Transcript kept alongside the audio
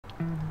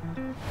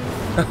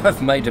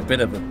I've made a bit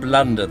of a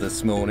blunder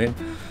this morning.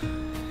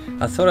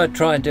 I thought I'd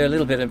try and do a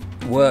little bit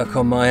of work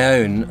on my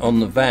own on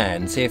the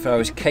van, see if I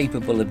was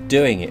capable of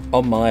doing it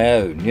on my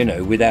own, you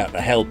know, without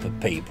the help of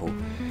people.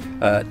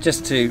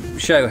 Just to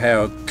show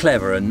how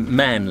clever and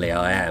manly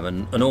I am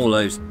and all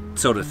those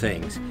sort of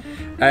things.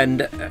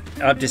 And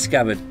I've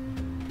discovered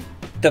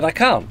that I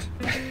can't.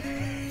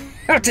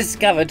 I've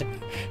discovered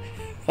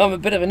I'm a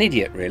bit of an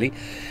idiot, really.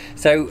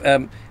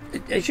 So,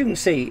 as you can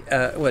see,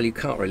 well, you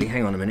can't really,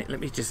 hang on a minute, let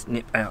me just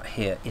nip out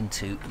here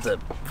into the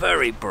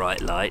very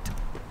bright light.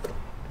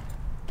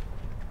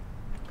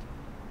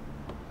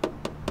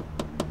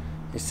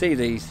 You see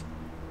these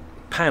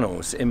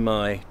panels in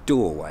my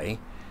doorway?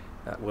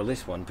 Well,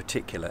 this one in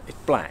particular, it's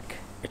black.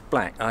 It's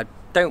black. I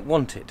don't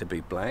want it to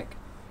be black.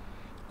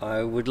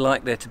 I would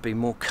like there to be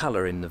more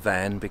colour in the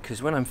van,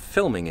 because when I'm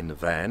filming in the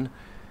van,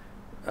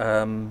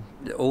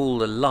 all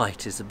the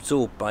light is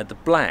absorbed by the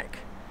black.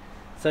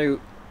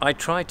 So I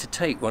tried to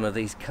take one of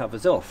these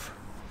covers off,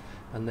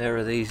 and there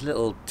are these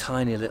little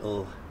tiny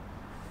little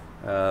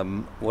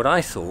what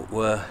I thought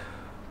were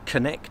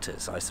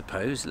connectors, I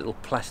suppose, little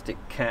plastic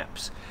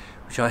caps,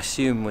 which I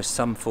assume was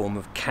some form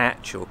of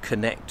catch or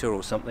connector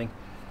or something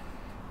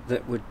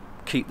that would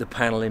keep the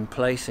panel in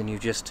place, and you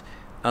just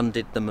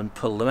undid them and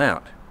pulled them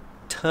out.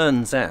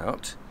 Turns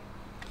out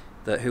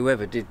that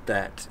whoever did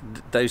that,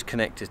 those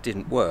connectors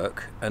didn't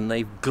work, and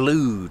they've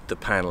glued the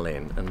panel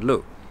in. And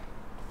look,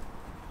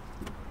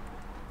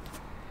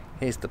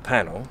 here's the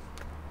panel,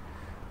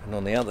 and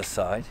on the other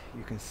side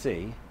you can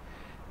see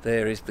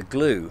there is the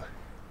glue,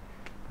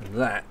 and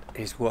that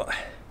is what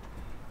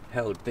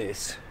held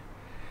this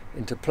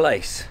into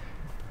place.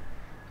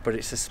 But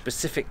it's a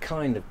specific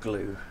kind of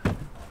glue.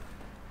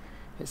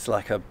 It's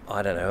like a,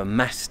 I don't know, a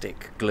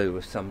mastic glue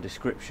of some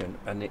description,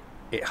 and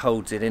it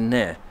holds it in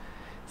there.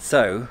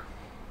 So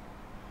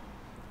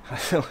I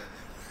thought,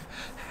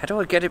 how do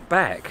I get it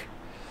back?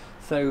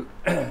 So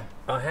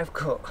I've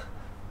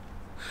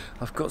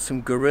got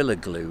some Gorilla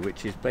Glue,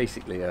 which is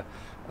basically a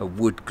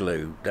wood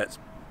glue that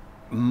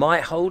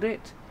might hold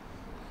it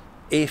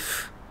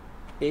if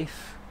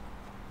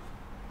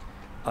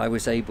I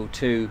was able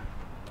to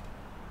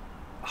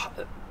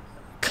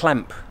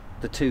clamp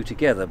the two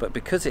together. But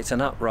because it's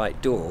an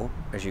upright door,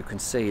 as you can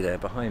see there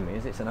behind me,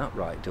 it's an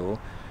upright door,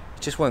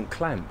 it just won't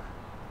clamp.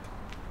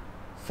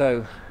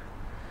 So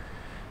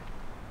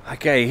I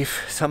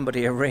gave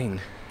somebody a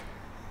ring.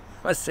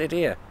 I said,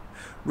 here,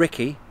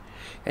 Ricky,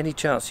 any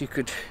chance you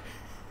could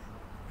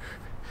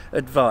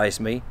advise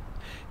me?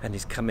 And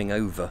he's coming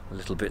over a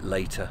little bit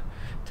later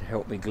to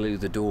help me glue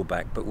the door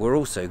back. But we're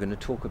also going to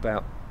talk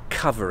about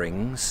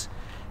coverings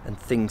and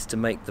things to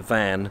make the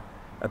van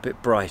a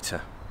bit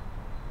brighter.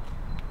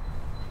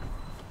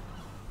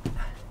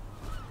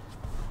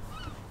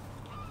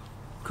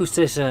 Of course,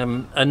 there's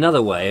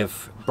another way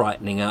of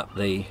brightening up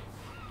the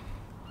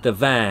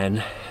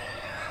van,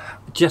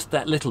 just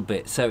that little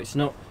bit, so it's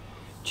not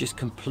just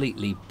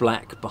completely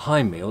black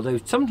behind me, although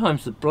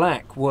sometimes the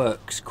black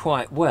works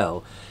quite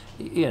well,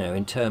 you know,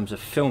 in terms of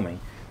filming.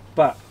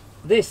 But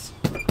this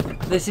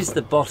is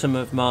the bottom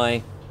of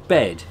my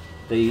bed,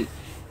 the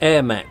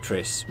air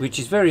mattress, which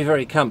is very,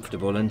 very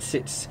comfortable and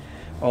sits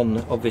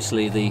on,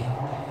 obviously,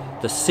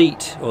 the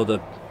seat or the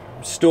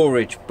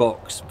storage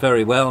box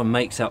very well and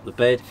makes up the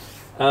bed.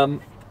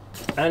 And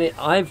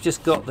I've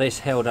just got this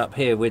held up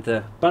here with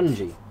a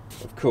bungee,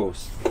 of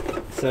course.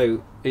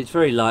 So it's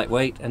very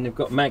lightweight, and they've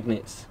got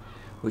magnets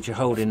which are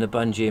holding the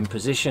bungee in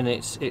position.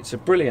 It's a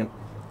brilliant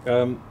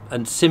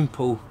and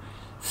simple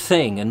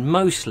thing, and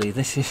mostly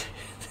this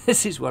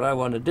is what I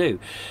want to do,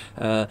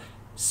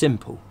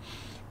 simple.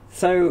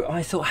 So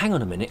I thought, hang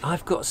on a minute,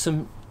 I've got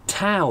some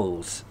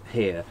towels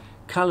here,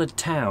 coloured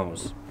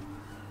towels,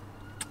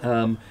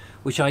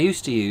 which I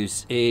used to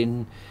use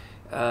in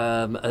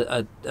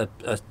I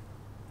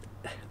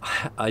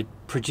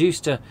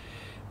produced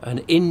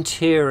an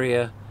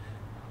interior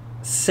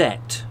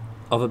set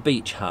of a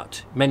beach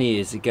hut many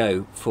years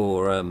ago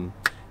for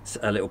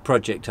a little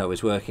project I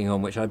was working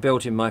on, which I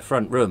built in my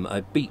front room,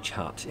 a beach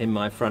hut in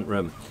my front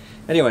room.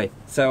 Anyway,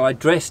 so I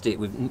dressed it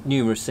with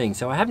numerous things,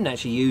 so I haven't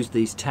actually used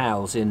these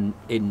towels in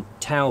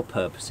towel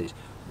purposes.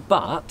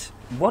 But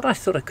what I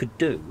thought I could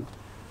do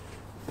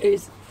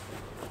is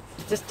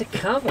just to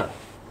cover,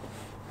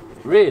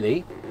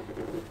 really,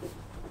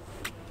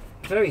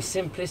 very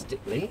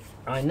simplistically,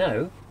 I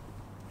know.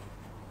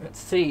 Let's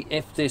see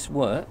if this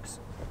works.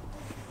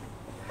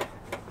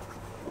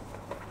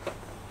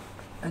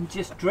 And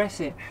just dress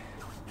it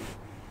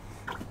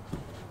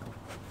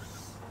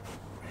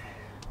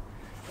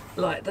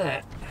like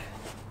that.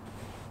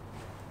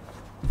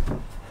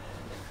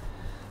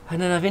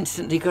 And then I've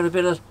instantly got a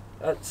bit of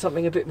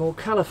something a bit more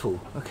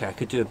colourful. Okay, I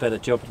could do a better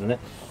job than that.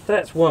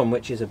 That's one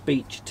which is a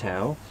beach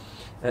towel.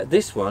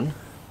 This one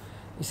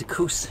is, of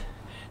course,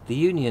 the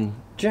Union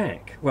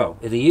Jack. Well,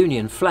 the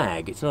Union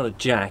flag. It's not a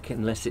jack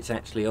unless it's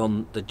actually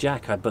on the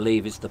jack, I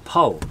believe, is the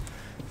pole.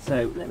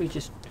 So let me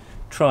just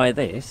try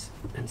this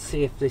and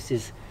see if this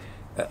is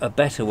a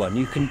better one.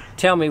 You can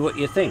tell me what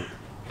you think.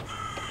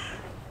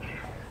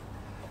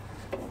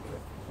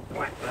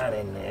 whack that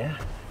in there.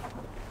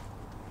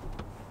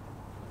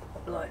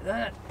 Like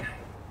that.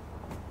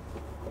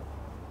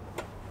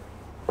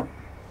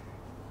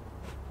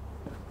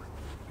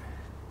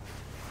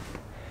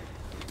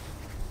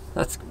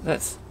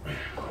 That's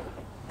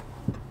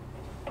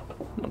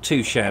not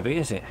too shabby,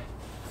 is it?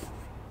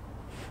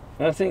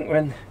 I think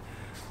when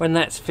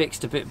that's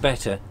fixed a bit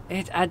better,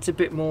 it adds a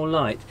bit more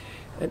light.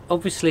 And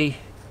obviously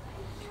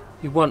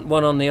you want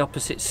one on the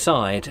opposite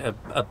side,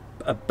 a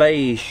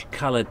beige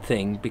coloured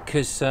thing,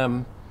 because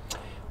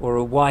or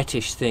a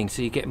whitish thing,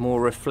 so you get more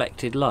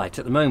reflected light.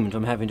 At the moment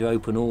I'm having to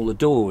open all the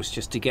doors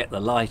just to get the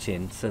light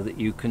in so that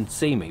you can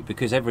see me,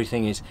 because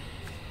everything is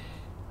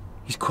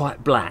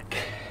quite black.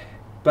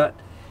 But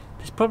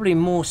there's probably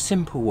more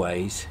simple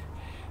ways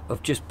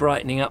of just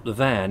brightening up the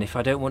van if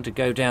I don't want to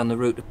go down the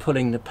route of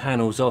pulling the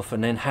panels off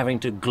and then having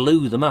to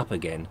glue them up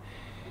again.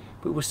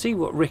 But we'll see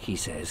what Ricky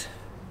says.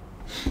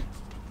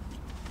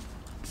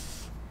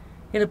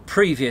 In a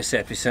previous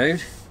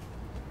episode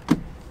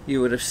you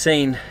would have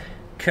seen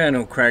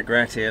Colonel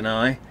Cragratty and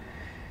I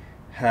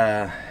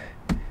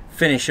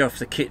finish off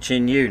the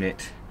kitchen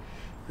unit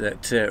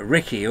that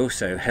Ricky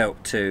also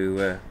helped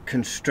to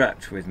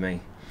construct with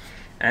me,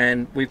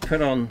 and we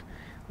put on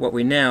what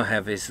we now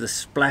have is the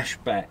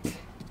splashback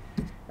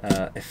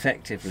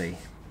effectively,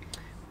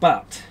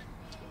 but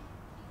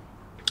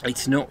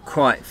it's not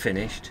quite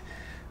finished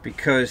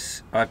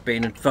because I've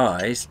been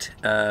advised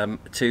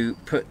to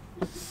put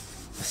a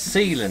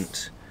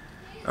sealant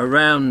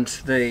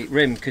around the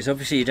rim, because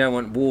obviously you don't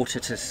want water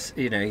to,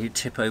 you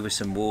tip over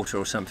some water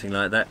or something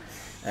like that.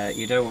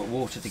 You don't want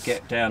water to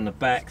get down the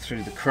back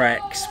through the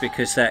cracks,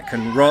 because that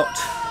can rot.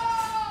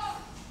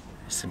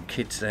 There's some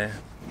kids there.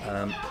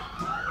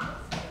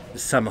 The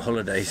summer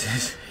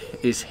holidays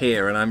is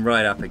here and I'm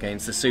right up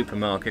against the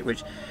supermarket,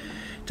 which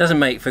doesn't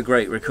make for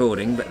great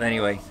recording, but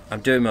anyway,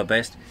 I'm doing my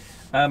best.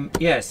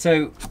 Yeah,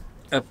 so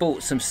I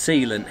bought some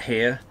sealant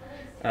here,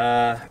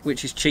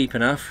 which is cheap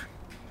enough,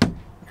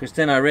 because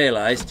then I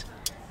realised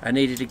I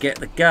needed to get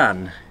the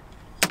gun,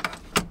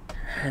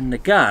 and the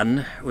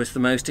gun was the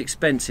most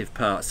expensive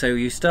part. So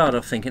you start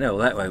off thinking, oh,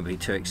 that won't be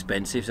too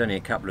expensive, it's only a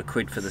couple of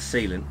quid for the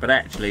sealant, but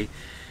actually,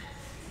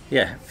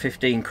 yeah,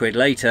 15 quid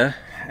later,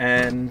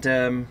 and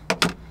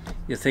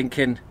you're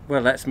thinking,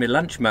 well, that's my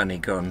lunch money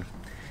gone.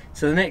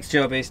 So the next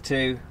job is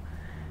to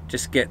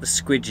just get the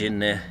squidge in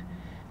there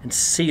and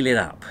seal it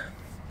up.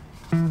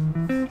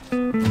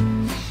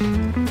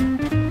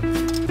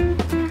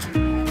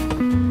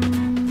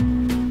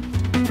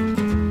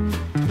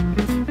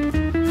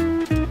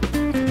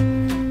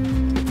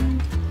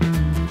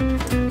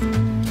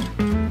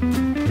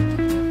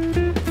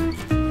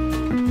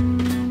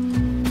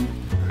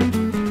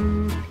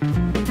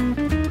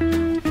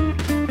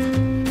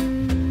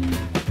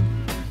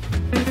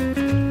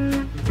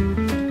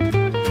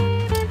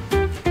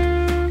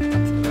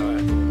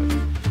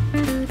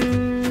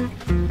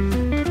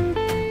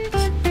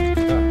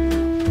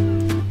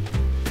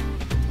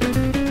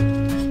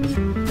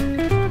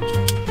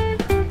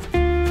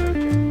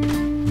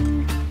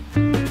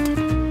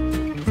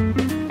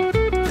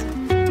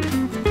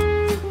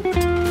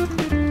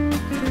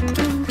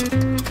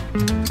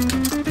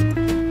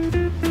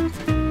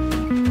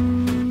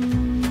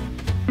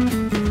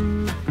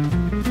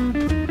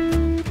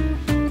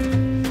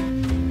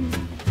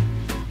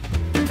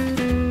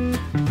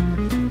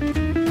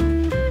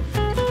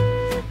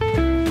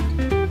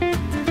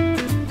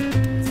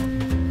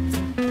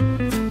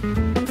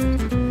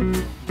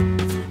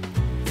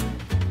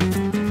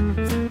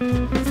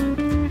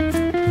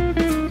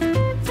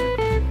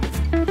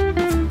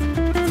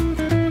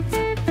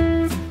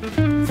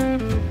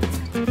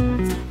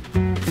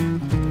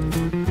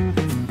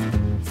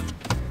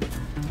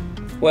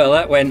 Well,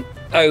 that went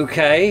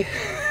okay.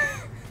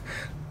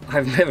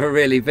 I've never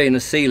really been a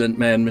sealant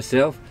man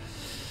myself.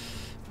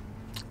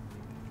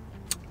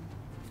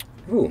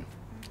 Ooh,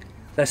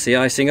 that's the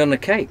icing on the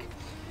cake.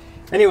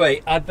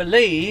 Anyway, I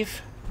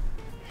believe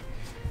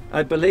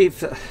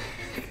that,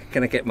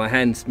 gonna get my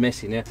hands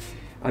messy now.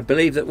 I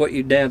believe that what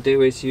you now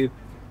do is you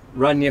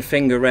run your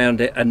finger around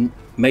it and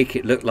make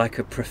it look like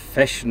a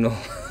professional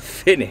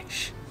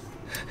finish.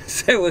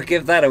 So we'll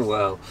give that a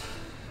whirl.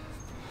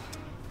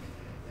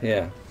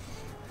 Yeah.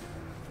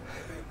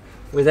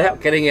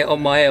 Without getting it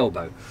on my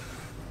elbow.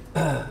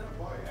 I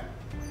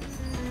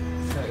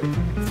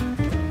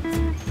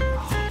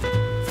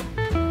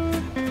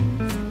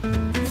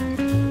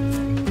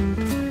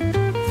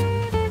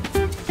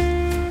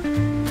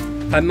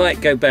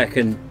might go back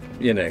and,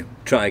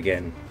 try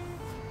again.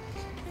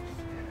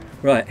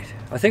 Right,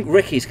 I think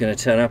Ricky's going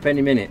to turn up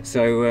any minute,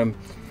 so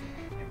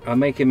I'll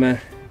make him a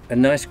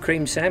nice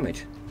cream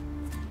sandwich.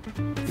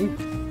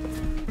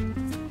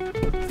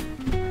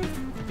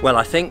 Well,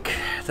 I think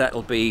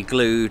that'll be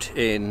glued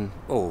in,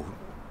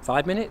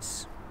 5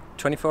 minutes,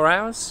 24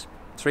 hours,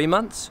 3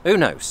 months, who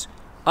knows?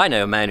 I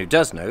know a man who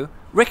does know.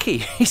 Ricky,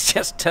 he's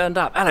just turned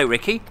up. Hello,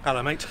 Ricky.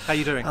 Hello, mate. How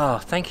you doing? Oh,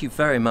 thank you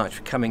very much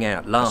for coming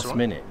out last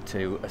minute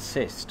to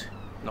assist.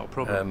 Not a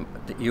problem.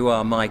 You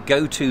are my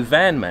go-to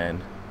van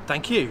man.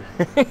 Thank you.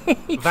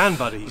 Van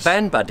buddies.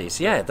 Van buddies,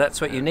 yeah,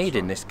 that's what you need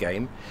in this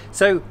game.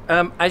 So,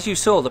 as you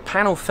saw, the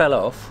panel fell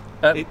off.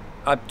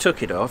 I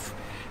took it off,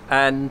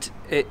 and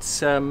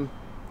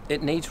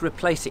it needs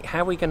replacing.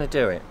 How are we going to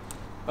do it?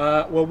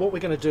 Well, what we're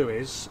going to do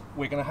is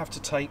we're going to have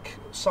to take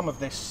some of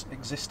this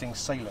existing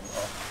sealant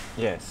off.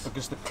 Yes.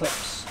 Because the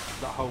clips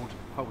that hold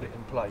it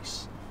in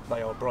place,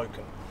 they are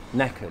broken.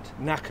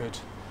 Knackered.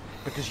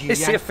 Because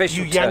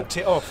you yanked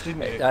it off,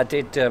 didn't you? I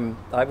did.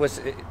 I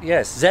was,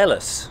 yes,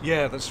 zealous.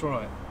 Yeah, that's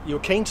right. You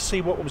were keen to see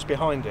what was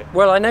behind it.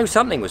 Well, I know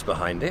something was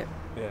behind it.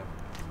 Yeah.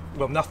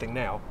 Well, nothing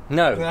now.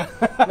 No,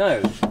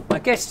 no. I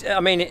guess, I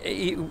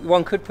mean,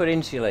 one could put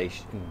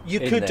insulation.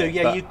 You could do,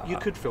 yeah. You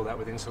could fill that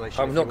with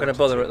insulation. I'm not going to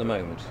bother at the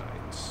moment.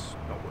 No, it's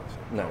not worth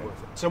it. No. Not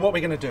worth it. So what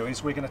we're going to do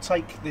is we're going to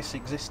take this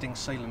existing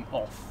sealant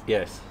off.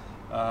 Yes.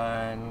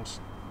 And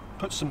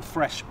put some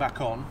fresh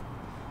back on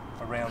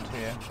around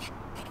here.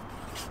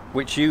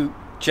 Which you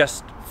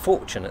just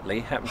fortunately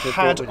happened to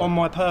have had on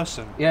my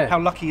person. Yeah. How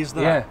lucky is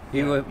that?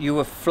 Yeah. You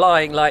were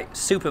flying like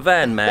Super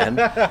Van Man,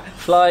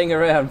 flying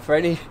around for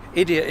any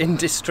idiot in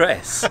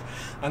distress.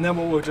 And then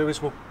what we'll do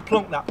is we'll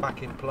plonk that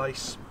back in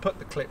place, put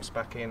the clips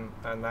back in,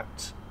 and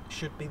that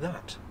should be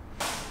that.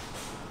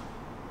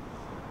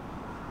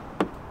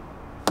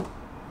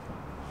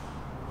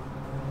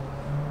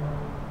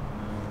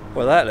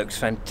 Well, that looks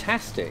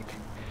fantastic.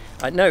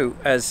 I know,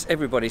 as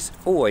everybody's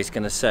always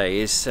going to say,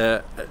 is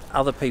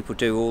other people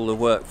do all the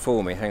work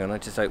for me. Hang on, I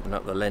just open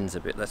up the lens a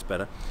bit, that's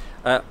better.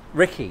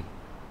 Ricky,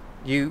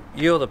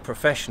 you're the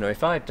professional.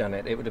 If I'd done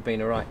it, it would have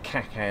been a right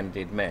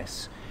cack-handed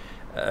mess.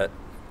 A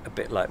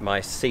bit like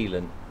my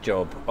sealant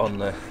job on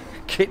the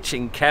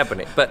kitchen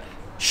cabinet. But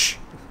shh,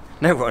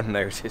 no one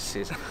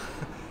notices.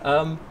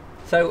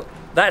 So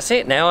that's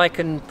it now. I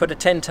can put a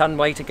 10-ton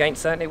weight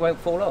against that and it won't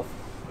fall off.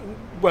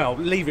 Well,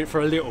 leave it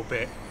for a little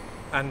bit.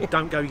 And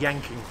don't go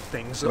yanking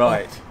things,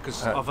 right?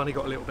 Because I've only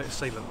got a little bit of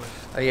sealant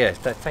left. Oh yes,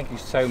 thank you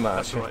so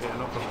much. That's all right, yeah,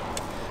 no problem.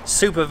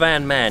 Super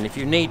Van Man. If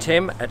you need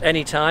him at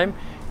any time,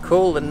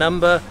 call the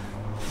number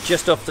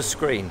just off the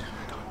screen.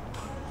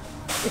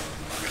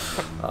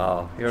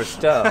 Oh, you're a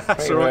star.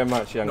 Thank you very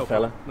much, young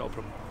fella. Not a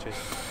problem. Cheers.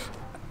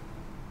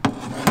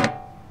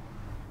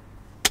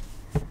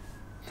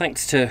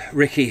 Thanks to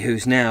Ricky,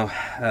 who's now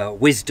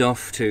whizzed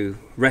off to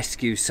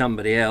rescue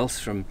somebody else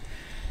from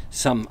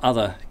some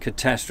other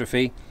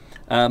catastrophe.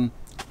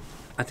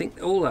 I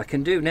think all I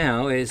can do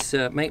now is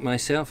make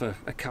myself a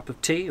cup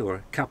of tea or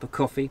a cup of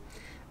coffee.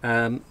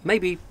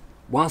 Maybe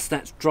whilst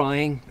that's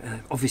drying,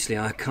 obviously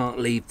I can't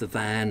leave the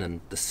van and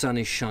the sun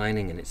is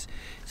shining and it's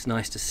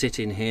nice to sit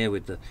in here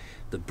with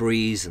the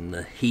breeze and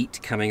the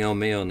heat coming on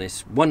me on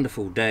this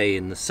wonderful day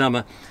in the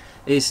summer,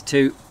 is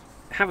to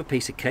have a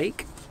piece of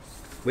cake,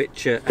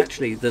 which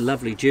actually the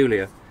lovely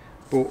Julia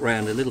brought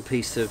round a little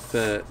piece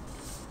of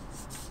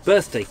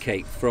birthday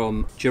cake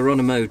from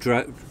Geronimo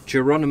Joe,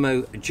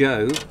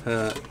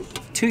 her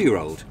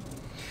 2-year-old.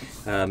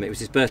 It was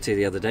his birthday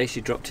the other day.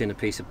 She dropped in a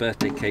piece of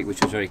birthday cake,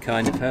 which was very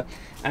kind of her.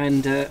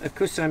 And of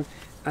course, I'm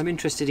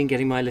interested in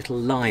getting my little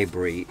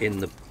library in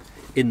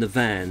the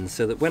van,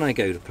 so that when I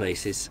go to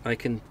places, I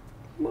can.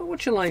 Well,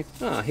 what shall I?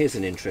 Ah, here's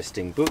an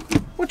interesting book.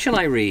 What shall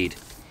I read?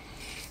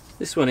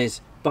 This one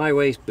is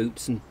Byways,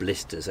 Boots and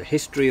Blisters: A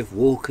History of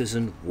Walkers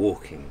and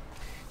Walking.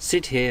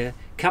 Sit here,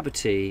 cup of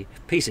tea,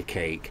 piece of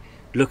cake.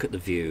 Look at the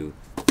view.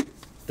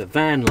 The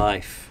van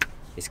life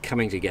is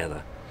coming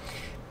together.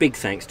 Big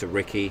thanks to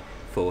Ricky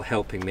for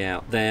helping me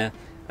out there.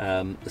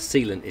 The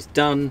sealant is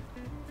done.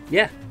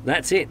 Yeah,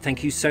 that's it.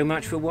 Thank you so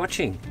much for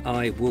watching.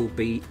 I will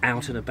be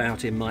out and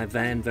about in my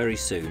van very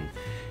soon,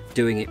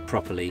 doing it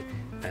properly,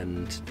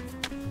 and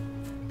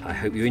I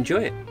hope you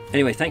enjoy it.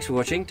 Anyway, thanks for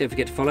watching. Don't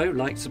forget to follow,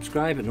 like,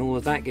 subscribe and all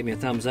of that. Give me a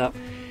thumbs up.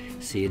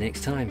 See you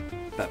next time.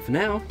 But for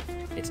now,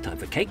 it's time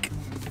for cake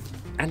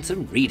and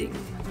some reading.